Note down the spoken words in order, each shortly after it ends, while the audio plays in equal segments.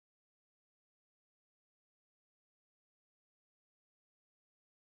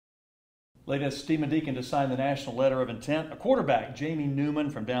Latest Demon Deacon to sign the national letter of intent. A quarterback, Jamie Newman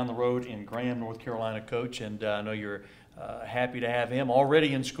from down the road in Graham, North Carolina, coach, and I know you're happy to have him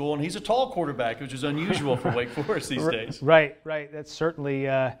already in school. And he's a tall quarterback, which is unusual for Wake Forest these days. Right. That's certainly,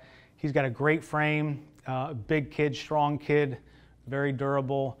 he's got a great frame, big kid, strong kid, very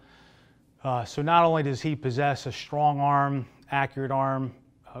durable. So not only does he possess a strong arm, accurate arm,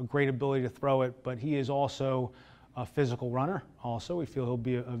 a great ability to throw it, but he is also a physical runner. Also, we feel he'll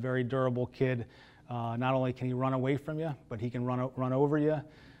be a very durable kid. Not only can he run away from you, but he can run over you.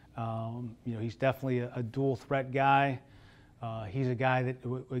 He's definitely a dual threat guy. He's a guy that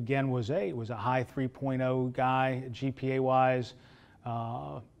again was a high 3.0 guy, GPA wise,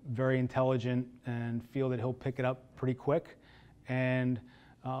 very intelligent, and feel that he'll pick it up pretty quick and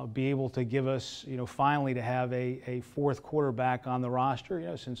be able to give us, finally to have a fourth quarterback on the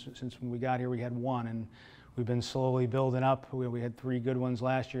roster. Since when we got here, we had one, and we've been slowly building up. We had 3 good ones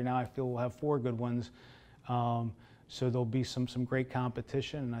last year. Now I feel we'll have 4 good ones. So there'll be some great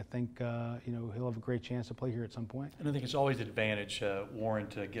competition, and I think he'll have a great chance to play here at some point. And I think it's always an advantage, Warren,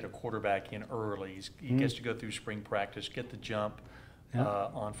 to get a quarterback in early. He gets to go through spring practice, get the jump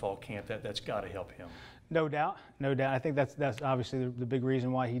on fall camp. That's got to help him. No doubt. I think that's obviously the big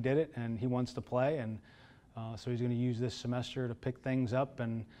reason why he did it, and he wants to play, and so he's going to use this semester to pick things up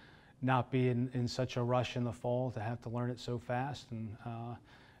and not be in such a rush in the fall to have to learn it so fast.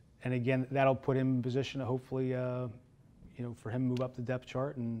 And again, that'll put him in position to hopefully, for him to move up the depth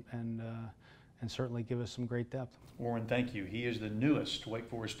chart and certainly give us some great depth. Warren, thank you. He is the newest Wake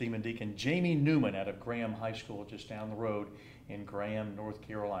Forest Demon Deacon, Jamie Newman, out of Graham High School just down the road in Graham, North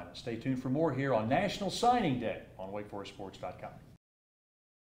Carolina. Stay tuned for more here on National Signing Day on WakeForestSports.com.